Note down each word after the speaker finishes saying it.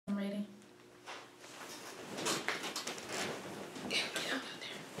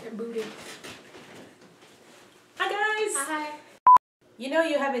You know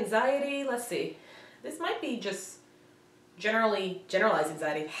you have anxiety. Let's see. This might be just generalized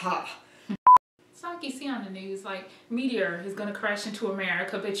anxiety. Ha. It's like you see on the news, like, meteor is gonna crash into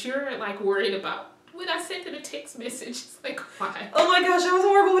America, but you're like worried about when I sent it a text message. It's like, why? Oh my gosh, that was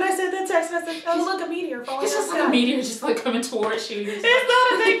horrible when I sent that text message. Oh, look, a meteor falling. It's just like a meteor just like coming towards you. It's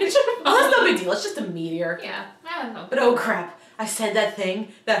not a big deal. Oh, that's no big deal. It's just a meteor. Yeah, I don't know. But oh crap, I said that thing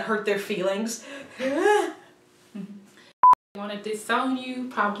that hurt their feelings. Wanted to disown you,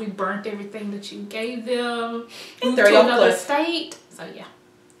 probably burnt everything that you gave them, And moved throw you to off a another cliff. state. So yeah.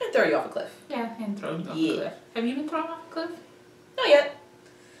 And throw you off a cliff. Yeah, and throw you off a cliff. Have you been thrown off a cliff? Not yet.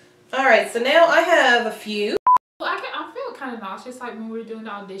 Alright, so now I have a few. Well, I feel kind of nauseous, like when we were doing the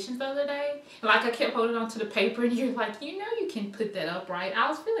auditions the other day. Like I kept holding on to the paper and you're like, you know you can put that up, right? I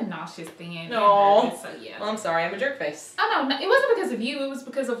was feeling nauseous then. No. So yeah. Well, I'm sorry, I'm a jerk face. Oh no, it wasn't because of you. It was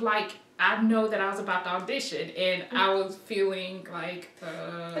because of like, I know that I was about to audition and I was feeling like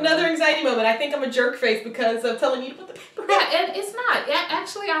another anxiety moment. I think I'm a jerk face because of telling you to put the paper up. Yeah, and it's not.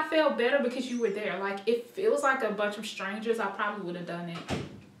 Actually, I felt better because you were there. Like, it feels like a bunch of strangers. I probably would have done it.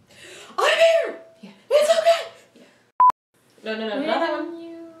 I'm here! Yeah. It's okay! Yeah. No, not that one.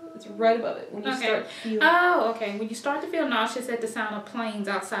 It's right above it. When you start feeling... Oh, okay. When you start to feel nauseous at the sound of planes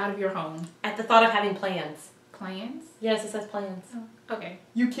outside of your home. At the thought of having plans. Plans? Yes, it says plans. Oh, okay.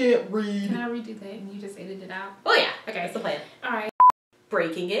 You can't read. Can I redo that and you just edit it out? Oh yeah. Okay. That's the plan. Alright.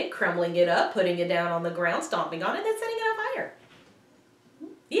 Breaking it, crumbling it up, putting it down on the ground, stomping on it, then setting it on fire.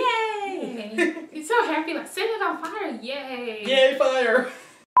 Yay! Yay. You're so happy, like, set it on fire. Yay! Yay, fire!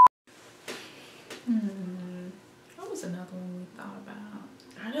 What was another one we thought about?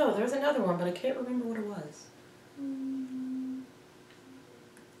 I know, there's another one, but I can't remember what it was.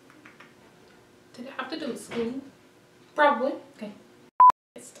 Did it have to do with school? Probably. Okay.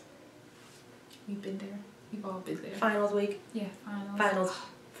 We've been there. We've all been there. Finals week. Yeah, finals.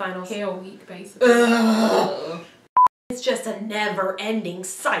 Finals. Hell week, basically. It's just a never-ending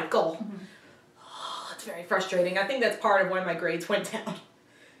cycle. Oh, it's very frustrating. I think that's part of why my grades went down.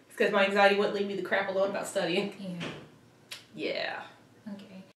 It's because my anxiety wouldn't leave me the crap alone about studying. Yeah. Yeah.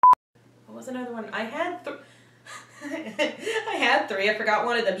 Okay. What was another one? I had I had three. I forgot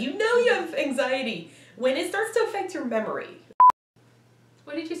one of them. You know you have anxiety when it starts to affect your memory.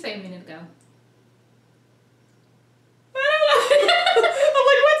 What did you say a minute ago? I'm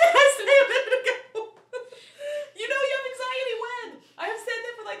like, what did I say a minute ago? You know you have anxiety when? I have said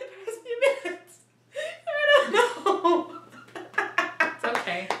that for like the past few minutes. I don't know. It's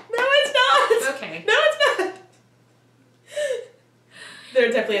okay. No, it's not. It's okay. No, it's not. There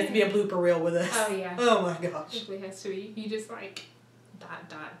definitely has to be a blooper reel with this. Oh, yeah. Oh my gosh. Definitely has to be. You just like, ... I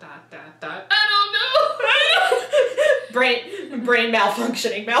don't know. Brain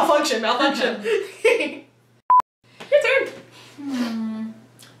malfunctioning. Malfunction. Your turn.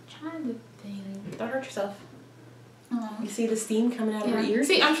 Trying to think. Don't hurt yourself. You see the steam coming out of her ears?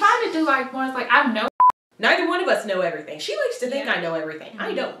 See, I'm trying to do like more like I know. Neither one of us know everything. She likes to think I know everything.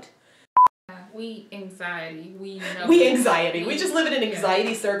 I don't. We anxiety. We know. We anxiety. We just live in an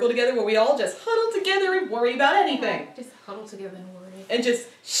anxiety circle together where we all just huddle together and worry about anything. Just huddle together and worry. And just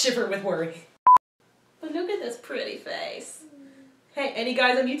shiver with worry. But look at this pretty face. Hey, any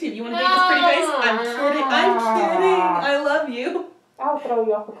guys on YouTube, you want to make this pretty face? I'm kidding. I love you. I'll throw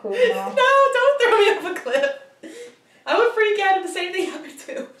you off a cliff now. No, don't throw me off a cliff. I would freak out if the same thing happened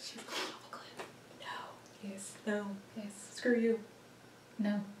to. She's going off a cliff. No. Yes. No. Yes. Screw you.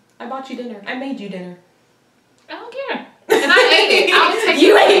 No. I bought you dinner. I made you dinner. I don't care. And I ate it. I'll take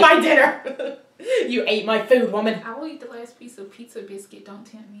You ate my dinner. You ate my food, woman. I will eat the last piece of pizza biscuit. Don't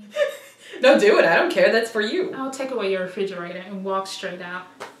tempt me. No, do it. I don't care. That's for you. I'll take away your refrigerator and walk straight out.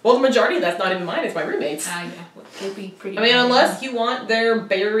 Well, the majority of that's not even mine. It's my roommate's. Yeah. It'd be pretty. I mean, unless you want their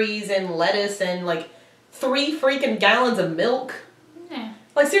berries and lettuce and like 3 freaking gallons of milk. Nah.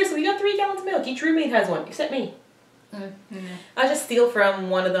 Like seriously, we got 3 gallons of milk. Each roommate has one, except me. I just steal from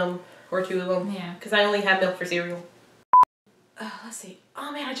one of them or 2 of them. Yeah. Because I only have milk for cereal. Let's see.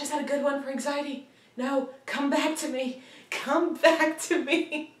 Oh man, I just had a good one for anxiety. No, come back to me. Come back to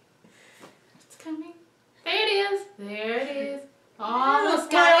me. It's coming. There it is. There it is.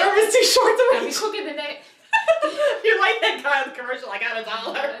 Almost My got arm it. is too short to Gotta be reach. quick in the neck. You're like that guy in the commercial. I got $1.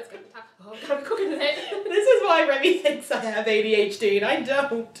 Gotta be quick in the neck. This is why Remy thinks I have ADHD and I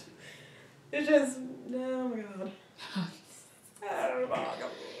don't. It's just, oh my god.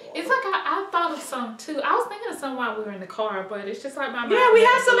 It's like I thought of some too. I was thinking of some while we were in the car, but it's just like my mind. Yeah, we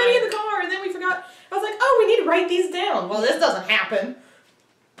have so many in the car and then we forgot. I was like, oh, we need to write these down. Well, this doesn't happen.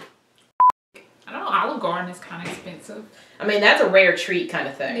 I don't know. Olive Garden is kind of expensive. I mean, that's a rare treat kind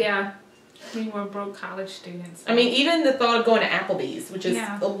of thing. Yeah. We were broke college students. So. I mean, even the thought of going to Applebee's, which is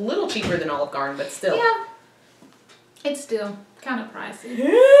a little cheaper than Olive Garden, but still. Yeah. It's still kind of pricey.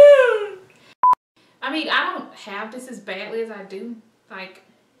 I mean, I don't have this as badly as I do, like,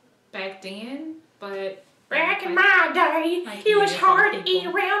 back then, but... Back in my day, it was hard to eat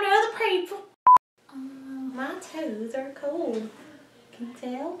around other people. My toes are cold. Can you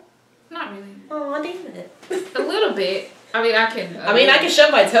tell? Not really. Oh, damn it. A little bit. I mean, I can... I can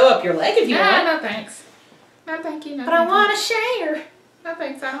shove my toe up your leg if you want. No, thanks. No, thank you. No, but I want to share. No,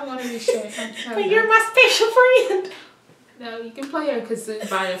 thanks. I don't want to be shared. But you're my special friend. No, you can play a kazoo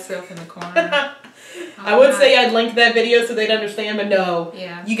by yourself in the corner. I would say I'd link that video so they'd understand, but no.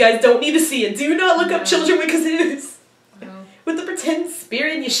 Yeah. You guys don't need to see it. Do not look up children with kazoos. No. With the pretend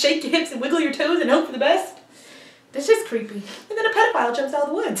spirit and you shake your hips and wiggle your toes and hope for the best. That's just creepy. And then a pedophile jumps out of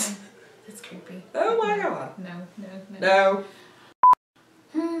the woods. That's creepy. Oh my god. No.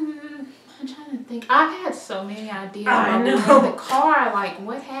 I'm trying to think. I've had so many ideas about in the car. Like,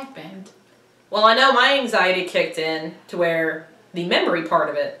 what happened? Well, I know my anxiety kicked in to where the memory part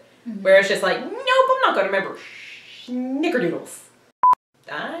of it, where it's just like, nope, I'm not going to remember snickerdoodles.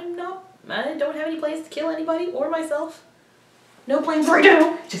 I don't have any plans to kill anybody or myself. No plans right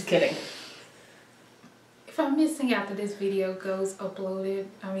now. Just kidding. If I'm missing after this video goes uploaded,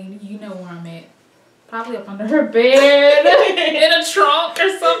 I mean, you know where I'm at. Probably up under her bed, in a trunk or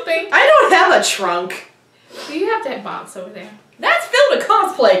something. I don't have a trunk. Do you have that box over there? That's filled with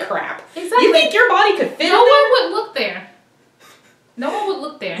cosplay crap. Exactly. You think your body could fit in there? No one would look there. No one would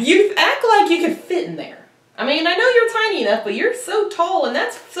look there. You act like you could fit in there. I mean, I know you're tiny enough, but you're so tall and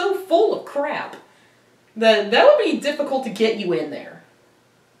that's so full of crap that would be difficult to get you in there.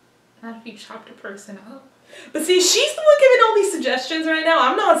 Not if you chopped a person up. But see, she's the one giving all these suggestions right now.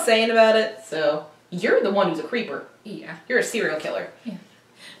 I'm not saying about it, so you're the one who's a creeper. Yeah. You're a serial killer. Yeah.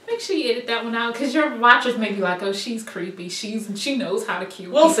 Make sure you edit that one out, because your watchers may be like, oh, she's creepy. She knows how to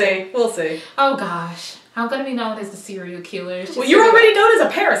kill people. We'll see. Oh, gosh. I'm going to be known as the serial killer. Well, you're already known as a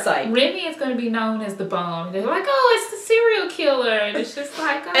parasite. Remy is going to be known as the bomb. They're like, oh, it's the serial killer. And it's just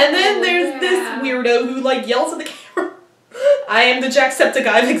like, oh, and then there's this weirdo who, like, yells at the camera. I am the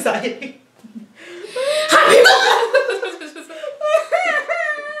Jacksepticeye of anxiety.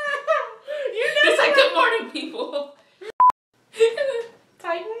 It's like, good morning, people.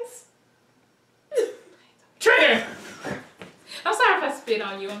 Titans? Trigger! I'm sorry if I spit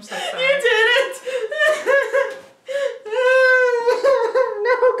on you. I'm so sorry. You did it!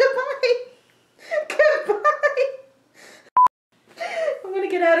 No, goodbye. I'm gonna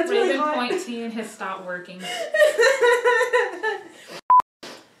get out. It's really hot. Point 10 has stopped working.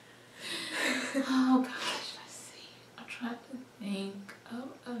 Oh gosh, let's see. I'm trying to think of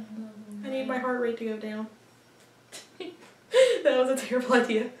another I need my heart rate to go down. That was a terrible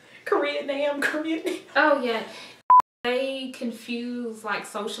idea. Korean name. Oh yeah. They confuse like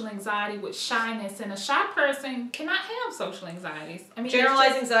social anxiety with shyness, and a shy person cannot have social anxieties. I mean,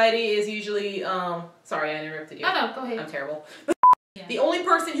 generalized anxiety is usually sorry, I interrupted you. Oh no, go ahead. I'm terrible. Yeah. The only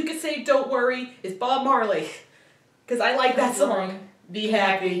person who can say "Don't worry" is Bob Marley, because I like that song. Be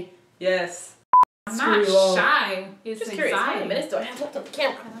happy. Yes. I'm not shy. It's just anxiety. curious. How many minutes do I have left on the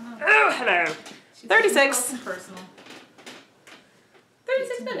camera? I don't know. Oh, hello. 36. Personal.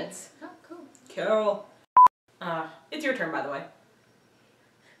 36 minutes. Oh, cool. Cool. It's your turn, by the way.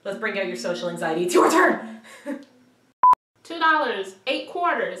 Let's bring out your social anxiety. It's your turn! $2, 8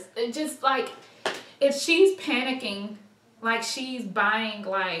 quarters. It just like, if she's panicking, like she's buying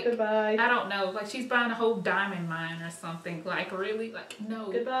like, goodbye. I don't know, like she's buying a whole diamond mine or something. Like really, like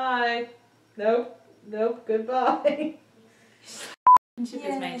no. Goodbye. Nope. Goodbye. Friendship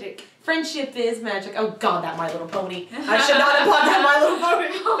is magic. Friendship is magic. Oh god, that My Little Pony. I should not have bought that My Little Pony.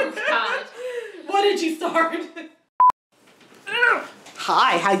 Oh god. What did you start?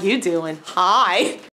 Hi, how you doing? Hi.